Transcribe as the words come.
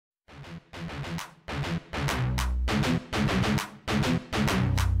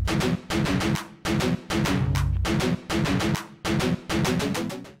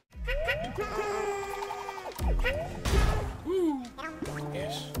Woo!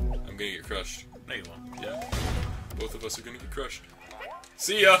 Yes, I'm gonna get crushed. No, you won't. Yeah. Both of us are gonna get crushed.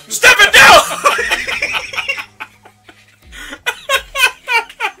 See ya! Step it down!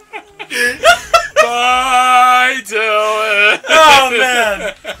 Bye, Dylan! Oh,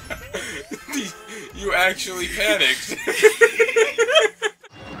 man! You actually panicked.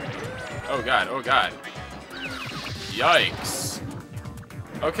 Oh god, oh god. Yikes.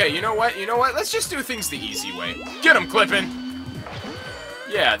 Okay, you know what? You know what? Let's just do things the easy way. Get him, Clippin'!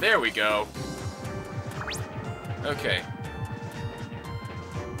 Yeah, there we go. Okay.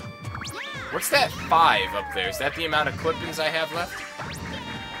 What's that 5 up there? Is that the amount of clip-ins I have left?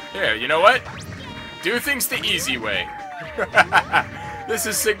 Here, you know what? Do things the easy way. This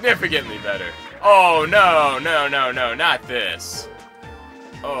is significantly better. Oh, no, no, no, no, not this.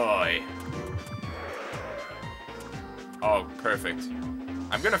 Oi. Oh, perfect.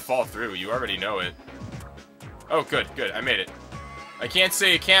 I'm gonna fall through, you already know it. Oh, good, good, I made it. I can't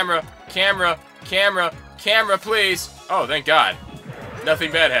see. Camera, camera, camera, camera, please. Oh, thank God.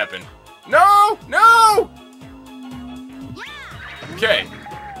 Nothing bad happened. No! No! Okay.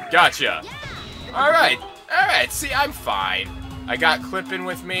 Gotcha. Alright. Alright. See, I'm fine. I got Clippin'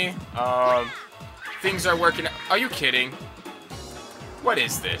 with me. Things are working. Are you kidding? What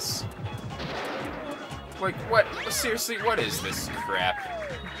is this? Like, what? Seriously, what is this crap?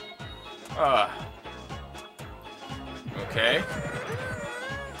 Okay.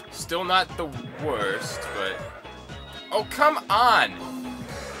 Still not the worst, but... Oh, come on!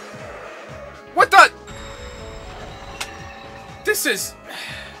 What the? This is...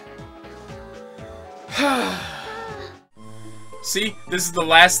 See? This is the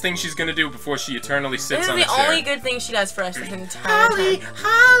last thing she's gonna do before she eternally sits on the chair. This is the only good thing she does for us this entire time.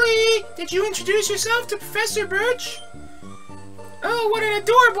 Holly! Did you introduce yourself to Professor Birch? Oh, what an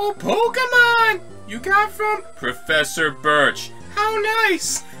adorable Pokemon you got from Professor Birch. How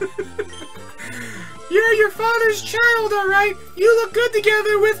nice! You're your father's child, alright? You look good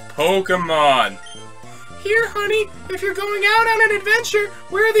together with Pokemon. Here, honey, if you're going out on an adventure,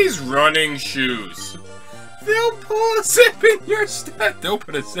 wear these running shoes. They'll pull a zip in your step. They'll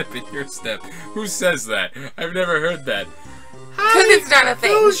put a zip in your step. Who says that? I've never heard that. Because it's not a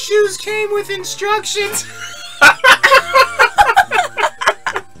thing. Those shoes came with instructions.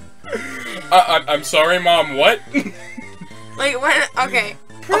 I'm sorry, Mom, what? Like, when, okay.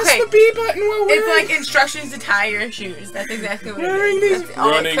 Press okay. the B button while wearing... It's like instructions to tie your shoes. That's exactly what wearing it is. these That's all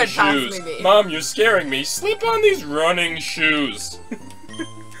running it could shoes. possibly be. Mom, you're scaring me. Slip on these running shoes.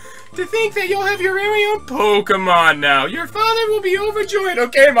 To think that you'll have your very own Pokemon now. Your father will be overjoyed.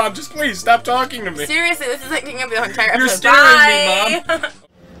 Okay, Mom, just please stop talking to me. Seriously, this is like taking up the entire episode. You're scaring me, Mom.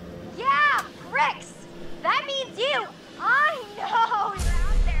 Yeah, Rex. That means you. I know you're out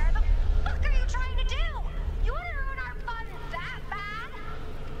there. The fuck are you trying to do? You want to ruin our fun that bad?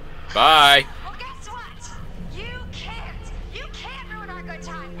 Bye. Well, guess what? You can't. You can't ruin our good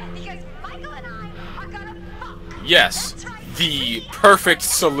time because Michael and I are gonna fuck. Yes. That's right. The perfect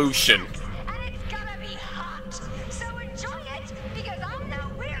solution. And it's gonna be hot. So enjoy it because I know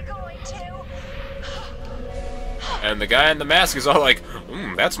we're going to. And the guy in the mask is all like,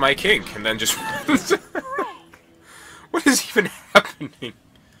 that's my kink, and then just runs. What is even happening?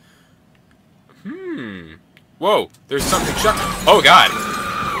 Whoa, there's something shut. Oh God.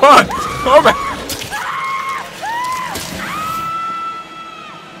 What? Oh my.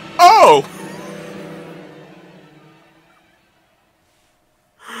 Oh!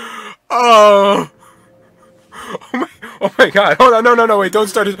 Oh! Oh my God! Hold on! No! Wait! Don't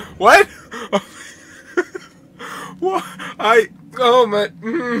start it! What? What? Oh my!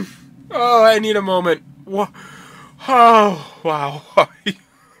 Oh, I need a moment. What? Oh wow!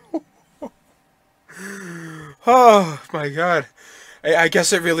 Oh my God! I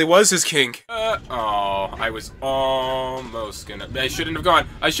guess it really was his kink. Oh, I was almost gonna. I shouldn't have gone.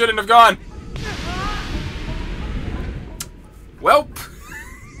 I shouldn't have gone. Welp.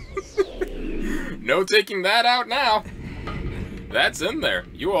 No taking that out now. That's in there.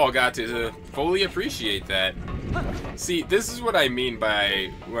 You all got to fully appreciate that. See, this is what I mean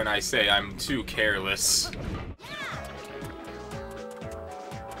by when I say I'm too careless.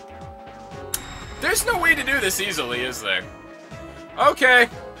 There's no way to do this easily, is there? Okay.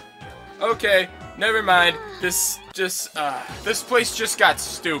 Okay. Never mind. This place just got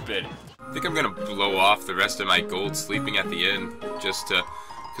stupid. I think I'm gonna blow off the rest of my gold sleeping at the inn, just to...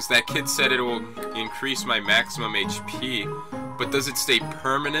 Because that kid said it will increase my maximum HP, But does it stay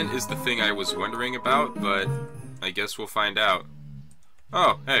permanent is the thing I was wondering about, but I guess we'll find out.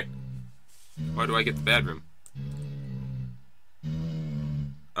 Oh, hey. Why do I get the bad room?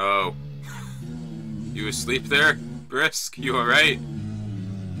 Oh. You asleep there, Brisk? You alright?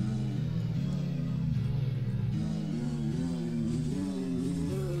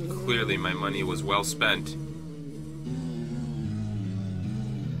 Clearly my money was well spent.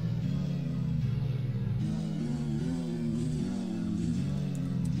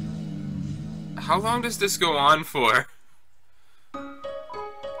 How long does this go on for?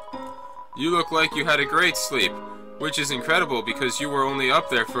 You look like you had a great sleep, which is incredible because you were only up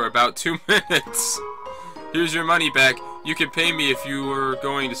there for about 2 minutes. Here's your money back. You can pay me if you were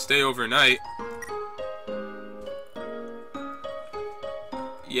going to stay overnight.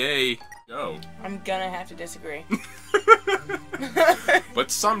 Yay. Go. I'm gonna have to disagree. But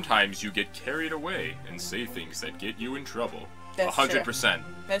sometimes you get carried away and say things that get you in trouble. That's 100%. True.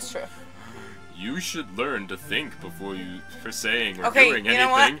 That's true. You should learn to think before saying or Okay, doing anything. you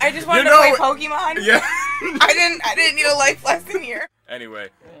know what? I just wanted to play Pokemon. Yeah. I didn't need a life lesson here. Anyway,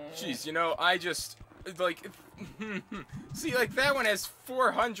 jeez, you know, I just like see, like that one has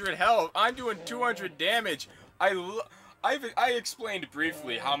 400 health. I'm doing 200 damage. I explained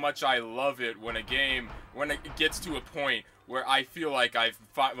briefly how much I love it when it gets to a point where I feel like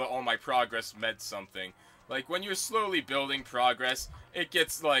all my progress meant something. Like when you're slowly building progress, it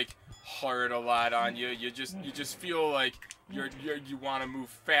gets like hard a lot on you. You just feel like you want to move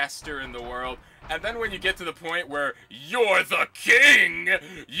faster in the world. And then when you get to the point where you're the king,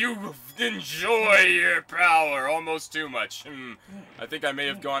 you enjoy your power almost too much. I think I may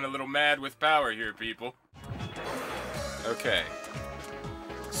have gone a little mad with power here, people. Okay.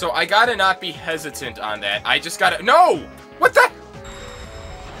 So I gotta not be hesitant on that. I just gotta— No! What the—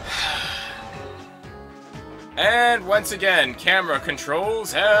 And once again, camera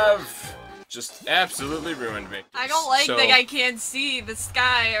controls have just absolutely ruined me. I don't like that I can't see the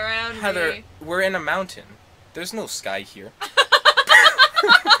sky around Heather, me. we're in a mountain. There's no sky here.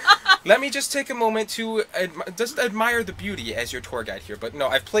 Let me just take a moment to just admire the beauty as your tour guide here. But no,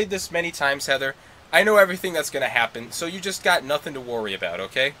 I've played this many times, Heather. I know everything that's gonna happen, so you just got nothing to worry about,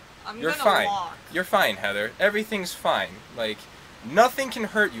 okay? You're fine. You're fine, Heather. Everything's fine. Like, nothing can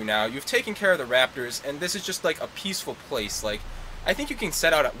hurt you now. You've taken care of the raptors, and this is just like a peaceful place. Like, I think you can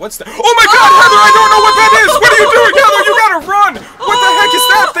set out. What's the— Oh my God, Heather! I don't know what that is. What are you doing, Heather? You gotta run! What the heck is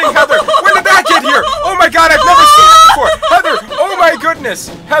that thing, Heather? When did that get here? Oh my God, I've never seen it before. Heather! Oh my goodness,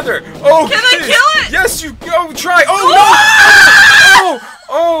 Heather! Oh, can I kill it? Yes, you go. Try. Oh no!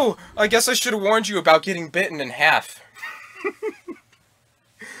 Oh! I guess I should have warned you about getting bitten in half.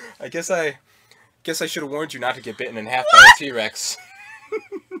 I guess I should have warned you not to get bitten in half by a T-Rex.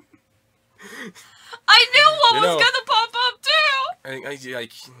 I knew what was gonna pop up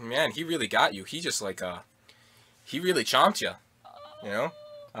too. Man, he really got you. He just like he really chomped you. You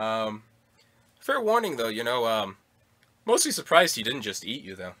know. Fair warning though. You know. Mostly surprised he didn't just eat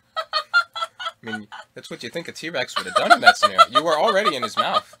you though. I mean, that's what you think a T-Rex would have done in that scenario. You were already in his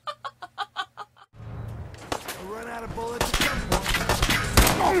mouth. We'll run out of bullets.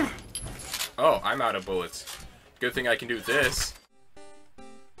 Oh, I'm out of bullets. Good thing I can do this.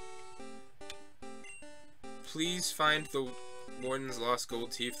 Please find the warden's lost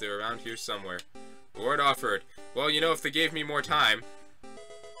gold teeth. They're around here somewhere. Reward offered. Well, you know, if they gave me more time.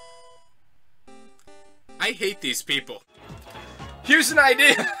 I hate these people. Here's an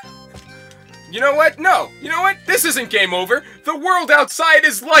idea. You know what? No. You know what? This isn't game over. The world outside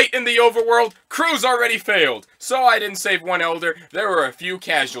is light in the overworld. Crew's already failed. So I didn't save one elder. There were a few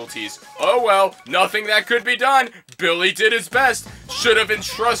casualties. Oh well, nothing that could be done. Billy did his best. Should have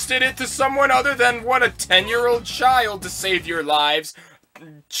entrusted it to someone other than what, a 10-year-old child to save your lives.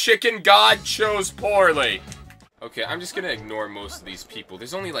 Chicken God chose poorly. Okay, I'm just gonna ignore most of these people.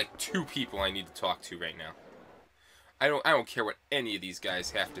 There's only like 2 people I need to talk to right now. I don't care what any of these guys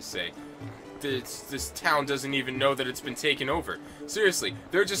have to say. This town doesn't even know that it's been taken over. Seriously,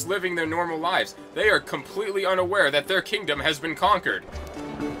 they're just living their normal lives. They are completely unaware that their kingdom has been conquered.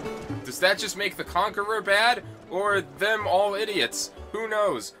 Does that just make the conqueror bad? Or them all idiots? Who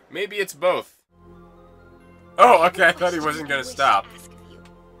knows? Maybe it's both. Oh, okay, I thought he wasn't gonna stop.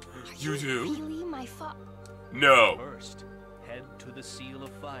 You do? No. First, head to the Seal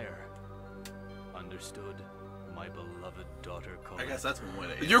of Fire. Understood, my beloved daughter Cole. I guess that's one way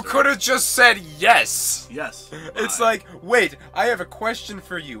to answer. You could have just said yes. Yes. It's like, wait, I have a question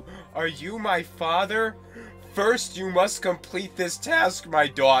for you. Are you my father? First, you must complete this task, my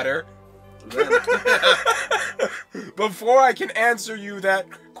daughter. Before I can answer you that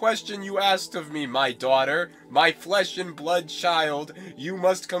question you asked of me, my daughter. My flesh and blood child. You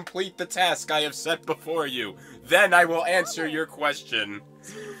must complete the task I have set before you. Then I will answer your question.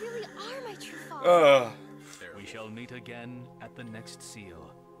 So you really are my true father. We shall meet again at the next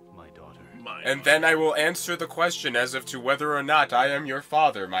seal, my daughter. And then I will answer the question as to whether or not I am your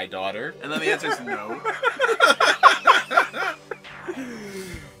father, my daughter. And then the answer is no.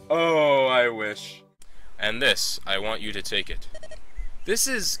 Oh, I wish. And this, I want you to take it. This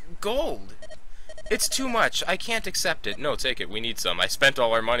is gold. It's too much. I can't accept it. No, take it. We need some. I spent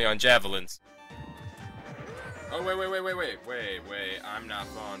all our money on javelins. Oh, wait. I'm not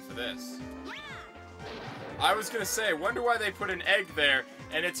falling for this. I was gonna say, wonder why they put an egg there,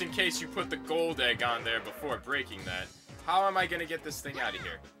 and it's in case you put the gold egg on there before breaking that. How am I gonna get this thing out of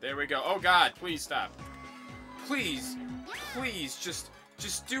here? There we go. Oh God, please stop. Please, just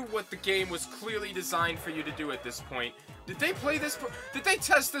do what the game was clearly designed for you to do at this point. Did they play this? Did they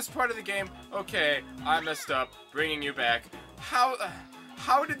test this part of the game? Okay, I messed up. Bringing you back. How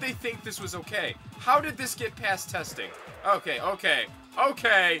did they think this was okay? How did this get past testing? Okay.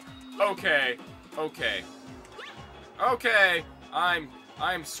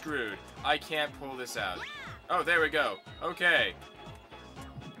 I'm screwed. I can't pull this out. Oh, there we go. Okay.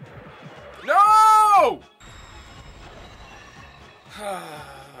 No!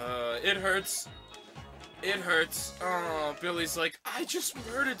 It hurts. It hurts. Oh, Billy's like, I just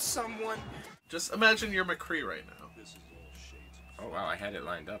murdered someone. Just imagine you're McCree right now. Oh wow, I had it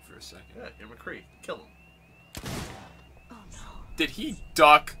lined up for a second. Yeah, you're McCree. Kill him. Oh no. Did he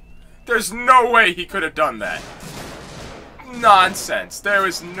duck? There's no way he could have done that. Nonsense. There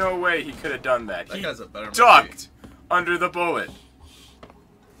was no way he could have done that. That He guy's a better ducked under the bullet.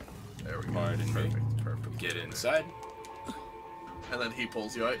 There we go. Pardon me. Perfect. Get inside. And then he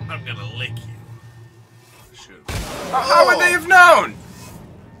pulls you out. I'm gonna lick you. Shoot. How would they have known?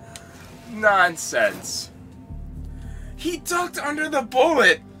 Nonsense. He ducked under the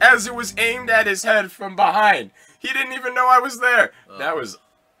bullet as it was aimed at his head from behind. He didn't even know I was there. That was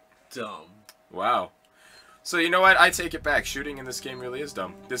Dumb. wow. So you know what? I take it back. Shooting in this game really is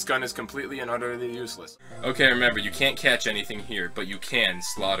dumb. This gun is completely and utterly useless. Okay, remember, you can't catch anything here, but you can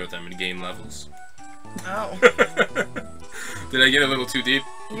slaughter them in game levels. Oh. Did I get a little too deep?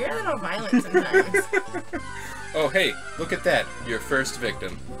 You're a little violent sometimes. Oh, hey, look at that. Your first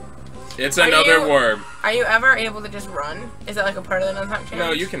victim. It's another worm. Are you ever able to just run? Is that like a part of the no-time challenge?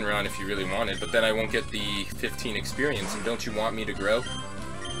 No, you can run if you really wanted, but then I won't get the 15 experience, and don't you want me to grow?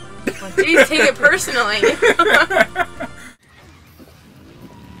 Oh, jeez, take it personally.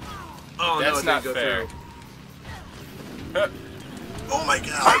 Oh, That's no, not fair. Oh my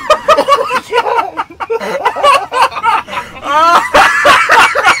god!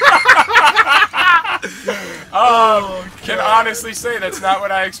 Can honestly say that's not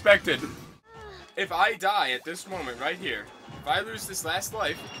what I expected. If I die at this moment right here, if I lose this last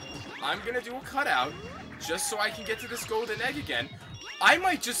life, I'm gonna do a cutout just so I can get to this golden egg again. I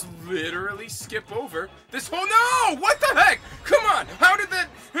might just literally skip over this whole— No! What the heck? Come on! How did that—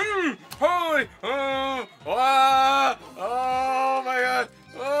 Holy— Oh my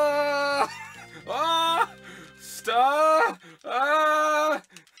god! Stop!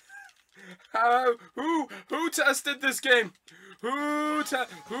 Who tested this game? Who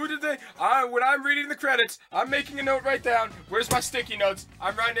did they— when I'm reading the credits, I'm making a note right down. Where's my sticky notes?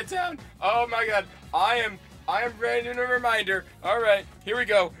 I'm writing it down. Oh my god. I am writing a reminder. Alright, here we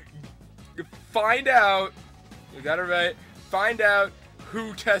go. Find out. You got it right. Find out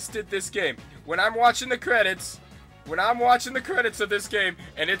who tested this game. When I'm watching the credits of this game,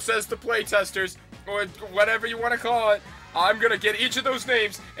 and it says the playtesters, or whatever you want to call it, I'm gonna get each of those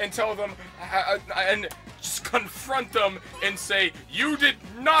names and tell them, and just confront them and say, you did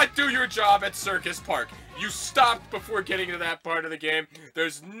not do your job at Circus Park. You stopped before getting to that part of the game.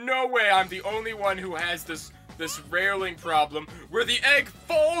 There's no way I'm the only one who has this railing problem where the egg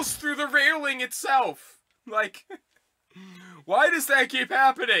falls through the railing itself. Like, why does that keep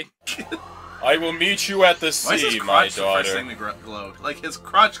happening? I will meet you at the sea, my daughter. The first thing to glow? Like his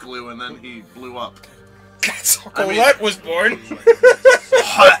crotch glue, and then he blew up. That's how Colette was born.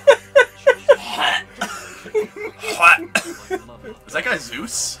 Hot. Is that guy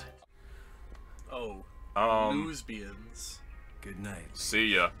Zeus? Oh. Lesbians. Good night.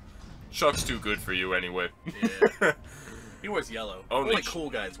 See ya. Chuck's too good for you anyway. Yeah. He wears yellow. Only cool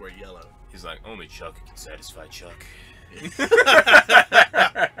guys wear yellow. He's like, only Chuck can satisfy Chuck. I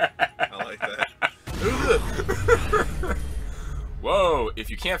like that. Whoa, if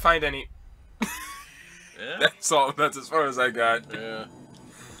you can't find any... Yeah. That's as far as I got. Yeah.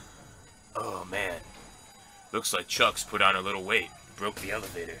 Oh man. Looks like Chuck's put on a little weight. broke the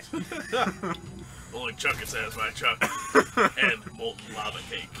elevator. Only Chuck can satisfy Chuck. And molten lava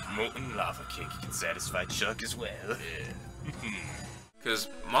cake. Molten lava cake can satisfy Chuck as well. Yeah. Because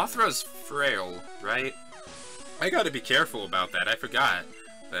Mothra's frail, right? I gotta be careful about that. I forgot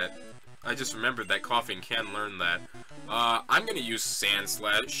that. I just remembered that coughing can learn that. I'm gonna use Sand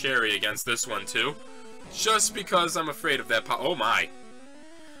Sherry against this one too. Just because I'm afraid of that oh my.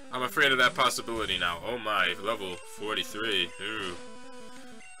 I'm afraid of that possibility now. Oh my, level 43. Ooh.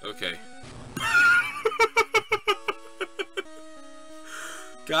 Okay.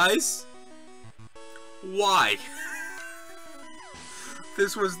 Guys? Why?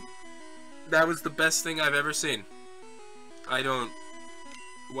 That was the best thing I've ever seen. I don't...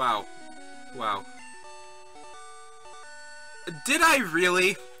 Wow. Wow. Did I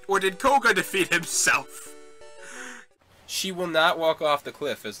really? Or did Koga defeat himself? She will not walk off the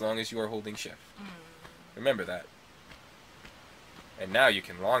cliff as long as you are holding shift. Remember that. And now you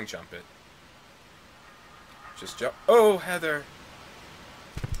can long jump it. Just jump. Oh, Heather.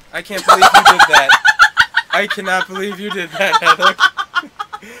 I can't believe you did that. I cannot believe you did that, Heather.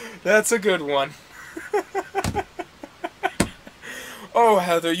 That's a good one. Oh,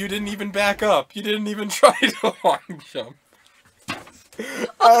 Heather, you didn't even back up. You didn't even try to long jump.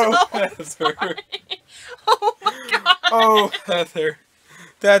 Oh, Heather. Sorry. Oh my god. Oh, Heather.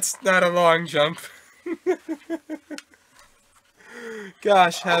 That's not a long jump.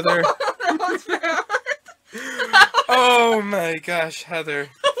 Gosh, Heather. That was bad. Oh my gosh, Heather.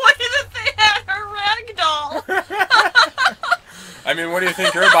 What if they had her ragdoll? I mean, what do you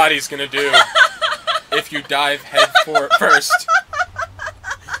think her body's gonna do if you dive head first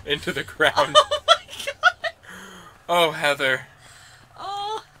into the ground? Oh my god. Oh, Heather.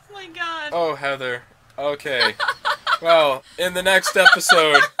 Oh my god. Oh, Heather. Okay. Well, in the next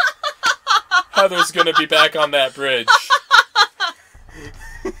episode, Heather's gonna be back on that bridge.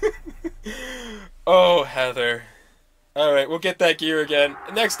 Oh, Heather. Alright, we'll get that gear again.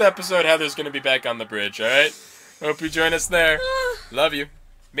 Next episode, Heather's gonna be back on the bridge, alright? Hope you join us there. Love you.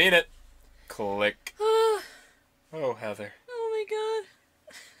 Mean it. Click. Oh, Heather. Oh my god.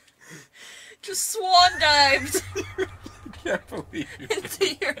 Just swan dived. I can't believe you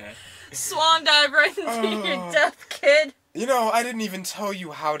into your that. swan dive right into your death, kid. You know, I didn't even tell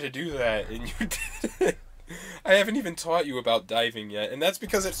you how to do that, and you did it. I haven't even taught you about diving yet, and that's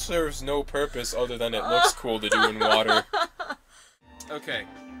because it serves no purpose other than it looks cool to do in water. Okay.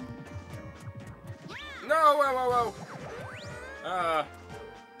 No, whoa.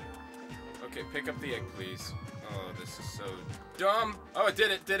 Okay, pick up the egg, please. Oh, this is so dumb. Oh, it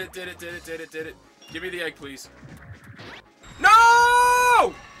did it. Give me the egg, please.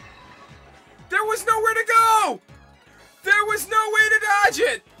 No! There was nowhere to go! There was no way to dodge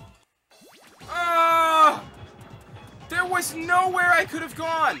it! There was nowhere I could have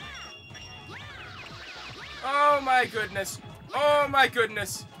gone! Oh my goodness. Oh my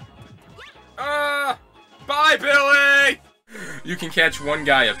goodness. Bye, Billy! You can catch one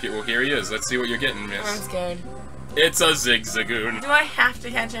guy up here. Well, here he is. Let's see what you're getting, miss. I'm scared. It's a Zigzagoon. Do I have to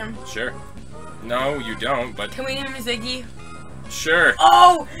catch him? Sure. No, you don't, but... Can we name him Ziggy? Sure.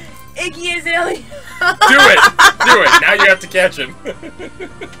 Oh! Iggy Azalea! Do it! Do it! Now you have to catch him.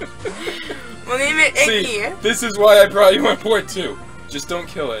 We'll name it Iggy. See, this is why I brought you on board, too. Just don't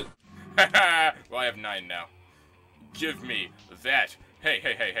kill it. Well, I have 9 now. Give me that.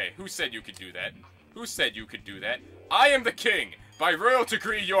 Hey. Who said you could do that? Who said you could do that? I am the king. By royal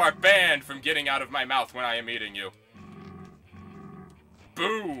decree, you are banned from getting out of my mouth when I am eating you.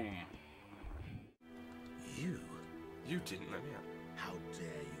 Boom. You didn't let me out. How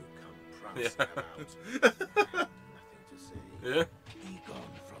dare you come prancing about? Nothing to say. Yeah? Be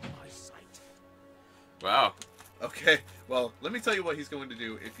gone from my sight. Wow. Okay, well, let me tell you what he's going to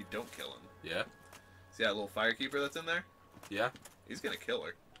do if you don't kill him. Yeah? See that little firekeeper that's in there? Yeah? He's gonna kill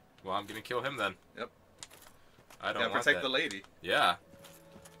her. Well, I'm gonna kill him then. Yep. I don't Gotta want protect that. the lady. Yeah.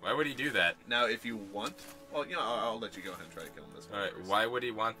 Why would he do that? Now, if you want... Well, you know, I'll let you go ahead and try to kill him this way. Alright, why would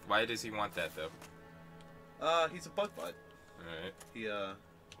he want... Why does he want that, though? He's a bug butt. Alright. He's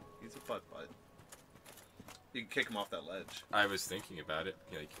a bug butt. You can kick him off that ledge. I was thinking about it.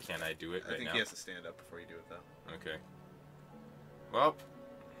 Like, can I do it right I think now? he has to stand up before you do it, though. Okay. Well.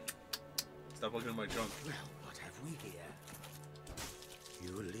 Stop looking at my junk. Well, what have we here?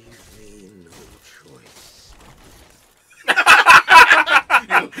 You leave me no choice.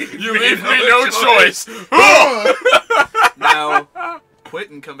 You leave me no choice! Now, quit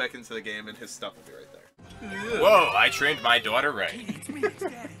and come back into the game, and his stuff will be right there. Whoa, I trained my daughter right. It's me, it's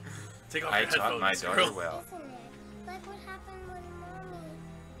Daddy. Take off I your taught my headphones, daughter girl. well. Like what happened with Mommy.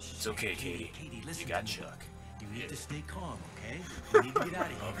 It's okay, Katie. Katie, listen You got to me. Chuck. You need to stay calm, okay? You need to get out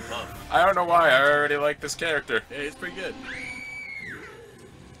of here. I don't know why. I already like this character. Yeah, he's pretty good.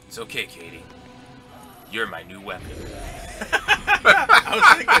 It's okay, Katie. You're my new weapon. I was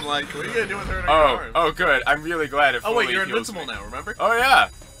thinking, like, what are you gonna do with her in her arms? Oh, good. I'm really glad it fully Oh, wait, you're heals invincible me. now, remember? Oh, yeah.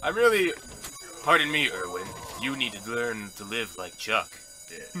 I'm really... Pardon me, Erwin. You need to learn to live like Chuck.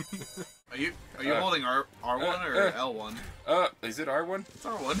 Yeah. Are you holding R1 or L1? Is it R1? It's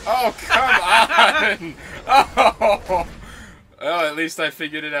R1. Oh, come on! Oh! Well, at least I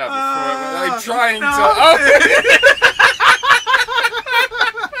figured it out before. I'm trying to... Oh!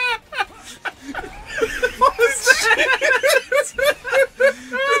 What was that?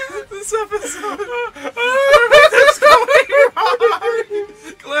 This episode. What's going on?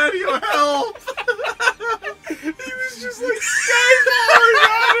 Glad you helped. He was just like skyfalling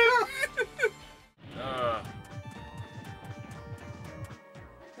on it.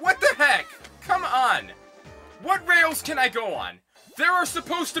 What the heck? Come on! What rails can I go on? There are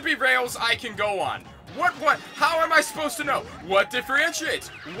supposed to be rails I can go on. What? How am I supposed to know? What differentiates?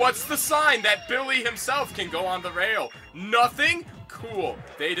 What's the sign that Billy himself can go on the rail? Nothing? Cool.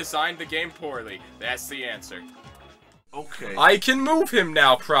 They designed the game poorly. That's the answer. Okay. I can move him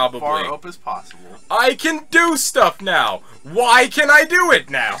now, probably. Far up as possible. I can do stuff now. Why can I do it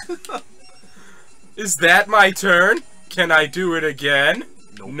now? Is that my turn? Can I do it again?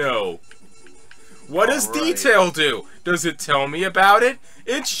 Nope. No. What does detail do? Does it tell me about it?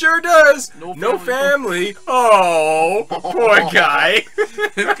 It sure does. No family. Oh, poor guy.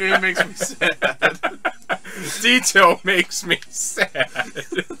 This game makes me sad. Detail makes me sad.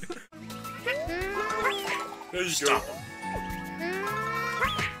 There you go.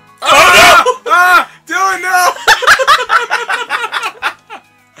 Oh no! Ah! Dylan, no!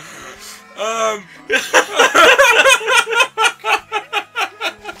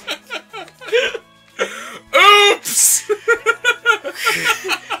 Oops!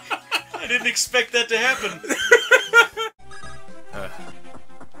 I didn't expect that to happen.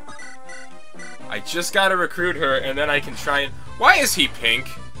 I just gotta recruit her, and then I can try and... Why is he pink?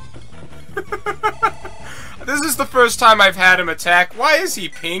 This is the first time I've had him attack. Why is he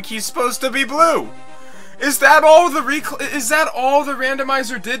pink? He's supposed to be blue. Is that all the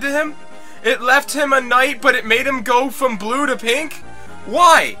randomizer did to him? It left him a knight, but it made him go from blue to pink?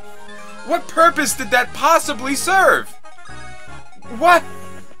 Why? What purpose did that possibly serve? What?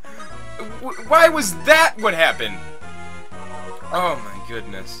 Why was that what happened? Oh my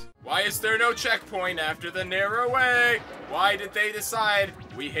goodness. Why is there no checkpoint after the narrow way? Why did they decide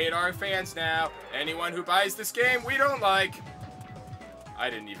we hate our fans now? Anyone who buys this game, we don't like.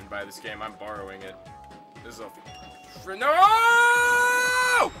 I didn't even buy this game. I'm borrowing it. This is a... No!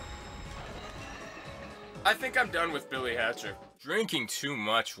 I think I'm done with Billy Hatcher. Drinking too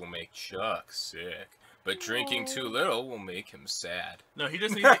much will make Chuck sick, but drinking too little will make him sad. No, he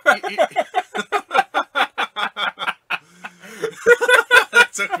doesn't.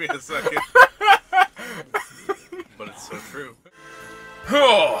 That took me a second. But it's so true.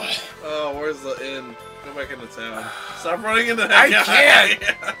 Oh, where's the inn? Go back into town. Stop running into that guy. I can't!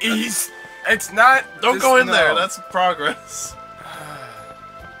 It's not... Don't go in there, that's progress.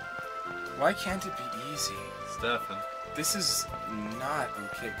 Why can't it be easy? Stefan. This is not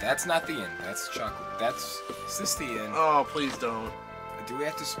okay. That's not the inn. That's chocolate. Is this the inn? Oh, please don't. Do we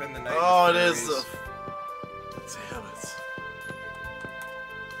have to spend the night Oh, with it is fairies? Damn it.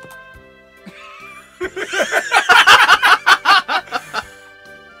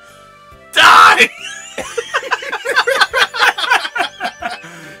 Die!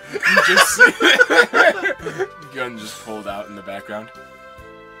 You just see gun just pulled out in the background.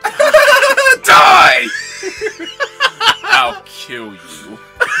 Die! I'll kill you.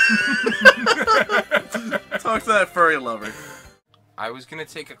 Talk to that furry lover. I was gonna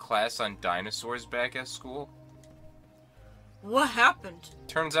take a class on dinosaurs back at school. What happened?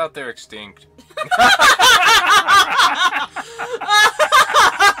 Turns out they're extinct.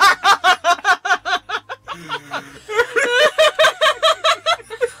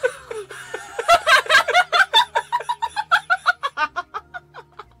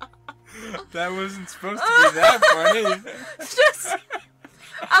 That wasn't supposed to be that funny.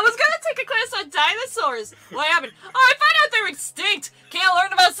 I was gonna take a class on dinosaurs. What happened? Oh, I found out they were extinct. Can't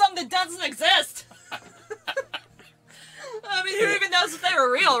learn about something that doesn't exist. I mean, who even knows if they were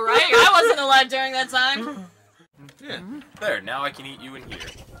real, right? I wasn't alive during that time. Yeah. There, now I can eat you in here.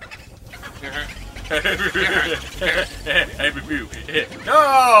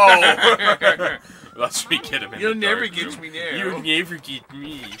 No! Let's me get him in You'll the never dark get room. me now. You'll never get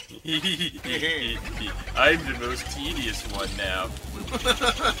me. I'm the most tedious one now.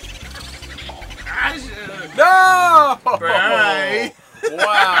 No! Bye.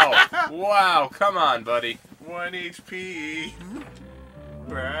 Wow. Wow. Come on, buddy. 1 HP.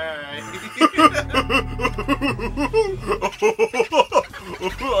 Right.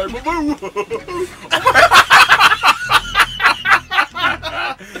 I'm a boo.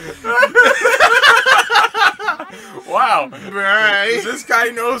 Wow. Right. This guy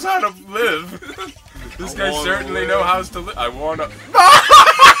knows how to live. This guy certainly knows how to live. I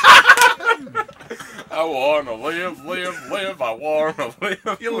wanna live, live, live. I wanna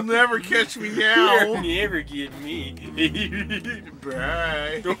live. You'll never catch me now. You'll never get me.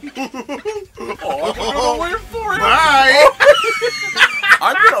 Bye. Oh, I'm gonna live for it. Bye.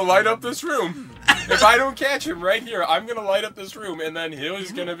 I'm gonna light up this room. If I don't catch him right here, I'm gonna light up this room, and then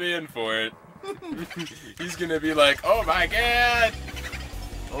he's gonna be in for it. He's gonna be like, "Oh my god!"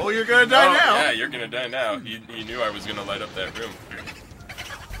 Oh, you're gonna die now. Yeah, you're gonna die now. He knew I was gonna light up that room.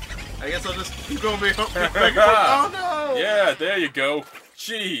 I guess I'll just keep going back. Oh no! Yeah, there you go.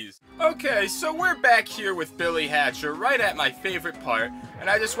 Jeez. Okay, so we're back here with Billy Hatcher, right at my favorite part, and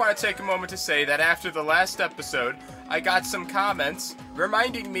I just want to take a moment to say that after the last episode, I got some comments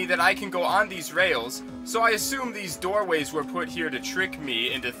reminding me that I can go on these rails, so I assume these doorways were put here to trick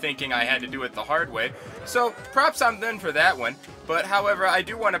me into thinking I had to do it the hard way. So, props on them for that one. But, however, I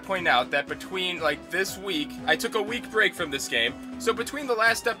do want to point out that between, like, this week, I took a week break from this game, so between the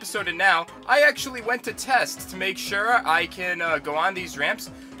last episode and now, I actually went to test to make sure I can go on these ramps,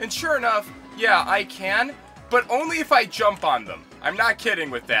 and sure enough, yeah, I can, but only if I jump on them. I'm not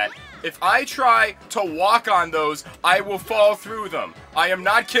kidding with that. If I try to walk on those, I will fall through them. I am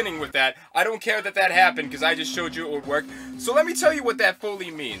not kidding with that. I don't care that that happened because I just showed you it would work. So let me tell you what that fully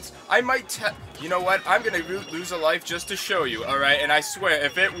means. I might you know what? I'm going to lose a life just to show you, alright? And I swear,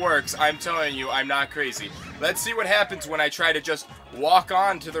 if it works, I'm telling you, I'm not crazy. Let's see what happens when I try to just walk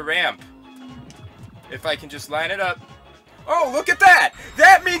on to the ramp. If I can just line it up. Oh, look at that!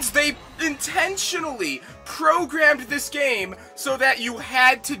 That means they intentionally programmed this game so that you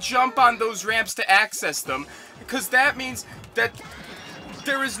had to jump on those ramps to access them. Because that means that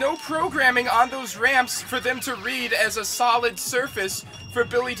there is no programming on those ramps for them to read as a solid surface for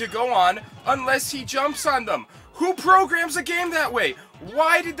Billy to go on unless he jumps on them. Who programs a game that way?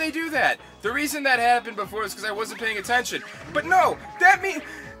 Why did they do that? The reason that happened before is because I wasn't paying attention. But no, that means...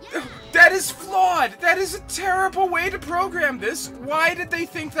 that is flawed! That is a terrible way to program this! Why did they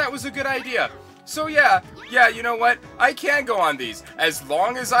think that was a good idea? So yeah, you know what? I can go on these, as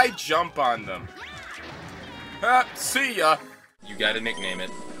long as I jump on them. See ya! You gotta nickname it.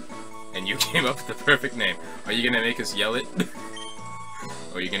 And you came up with the perfect name. Are you gonna make us yell it?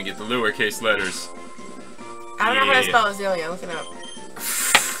 Or are you gonna get the lowercase letters? I don't know how to spell Azalea, look it up.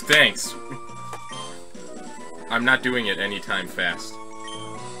 Thanks. I'm not doing it anytime fast.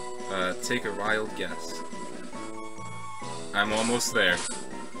 Take a wild guess. I'm almost there.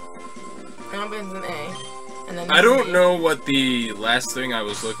 I hope it's an A. And then I don't know what the last thing I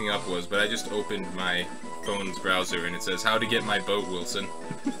was looking up was, but I just opened my phone's browser and it says, "How to get my boat, Wilson."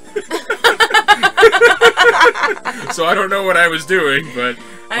 So I don't know what I was doing, but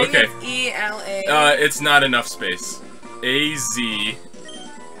I okay. think it's E-L-A. It's not enough space. A-Z-A-L-E-A.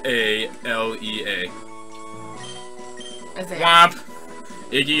 Azalea. Womp.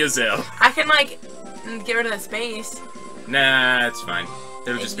 Iggy Azale. I can, like, get rid of the space. Nah, it's fine.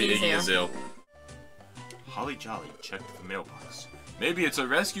 It'll just be Iggy Azale. Azale. Holly Jolly checked the mailbox. Maybe it's a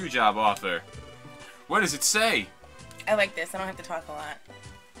rescue job offer. What does it say? I like this. I don't have to talk a lot.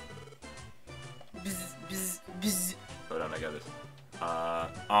 Bzz, bzz, bzz. Hold on, I got this.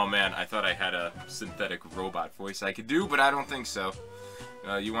 Oh man, I thought I had a synthetic robot voice I could do, but I don't think so.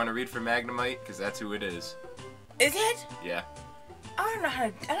 You want to read for Magnemite? Because that's who it is. Is it? Yeah. I don't know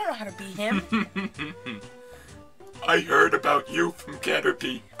how to beat him. I heard about you from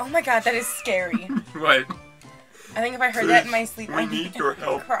Caterpie. Oh my god, that is scary. What? I think if I heard that in my sleep, We I'd need your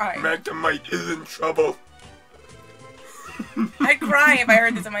help. cry. Magnemite is in trouble. I'd cry if I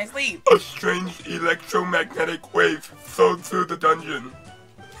heard this in my sleep. A strange electromagnetic wave flowed through the dungeon.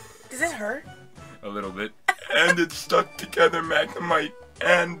 Does this hurt? A little bit. And it stuck together Magnemite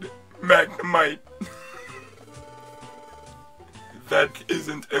and Magnemite. That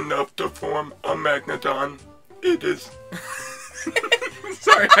isn't enough to form a magneton. It is.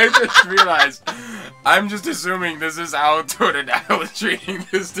 Sorry, I just realized. I'm just assuming this is how Totodile is treating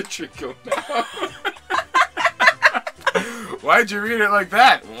this to Trickle now. Why'd you read it like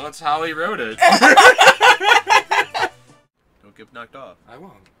that? Well, it's how he wrote it. Don't get knocked off. I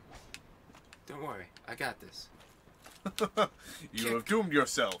won't. Don't worry, I got this. You have doomed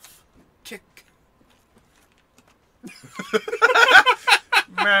yourself. Kick.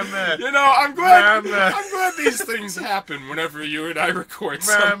 Mama. You know, I'm glad Mama. I'm glad these things happen whenever you and I record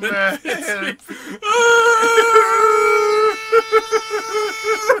something. Mama.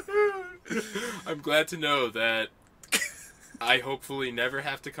 I'm glad to know that I hopefully never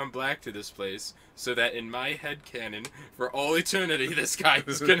have to come back to this place, so that in my headcanon, for all eternity, this guy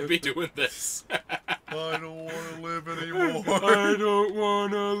is going to be doing this. I don't want to live anymore. I don't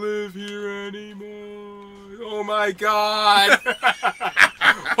want to live here anymore. Oh my god.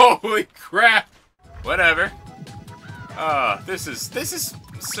 Holy crap. Whatever. This is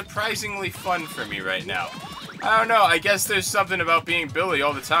surprisingly fun for me right now. I don't know, I guess there's something about being Billy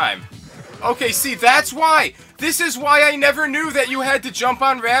all the time. Okay, see, that's why! This is why I never knew that you had to jump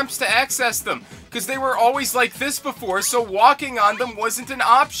on ramps to access them. Because they were always like this before, so walking on them wasn't an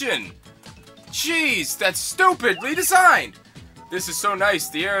option. Jeez, that's stupidly designed! This is so nice,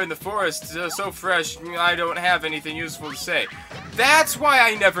 the air in the forest is so fresh, I don't have anything useful to say. That's why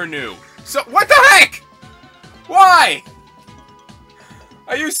I never knew. So, what the heck?! Why?!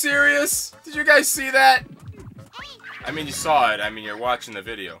 Are you serious? Did you guys see that? I mean, you saw it, I mean, you're watching the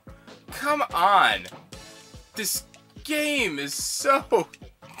video. Come on! This game is so...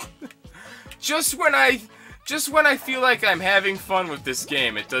 just when I feel like I'm having fun with this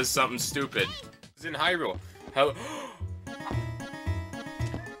game, it does something stupid. It's in Hyrule. Hello.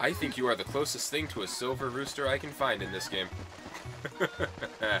 I think you are the closest thing to a silver rooster I can find in this game.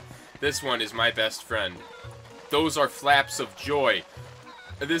 This one is my best friend. Those are flaps of joy.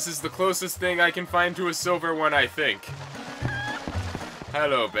 This is the closest thing I can find to a silver one, I think.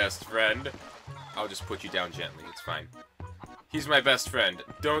 Hello, best friend. I'll just put you down gently, it's fine. He's my best friend.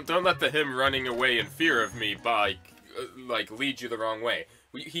 Don't let him running away in fear of me like lead you the wrong way.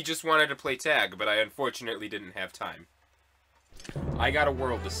 He just wanted to play tag, but I unfortunately didn't have time. I got a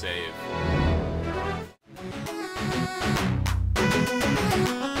world to save.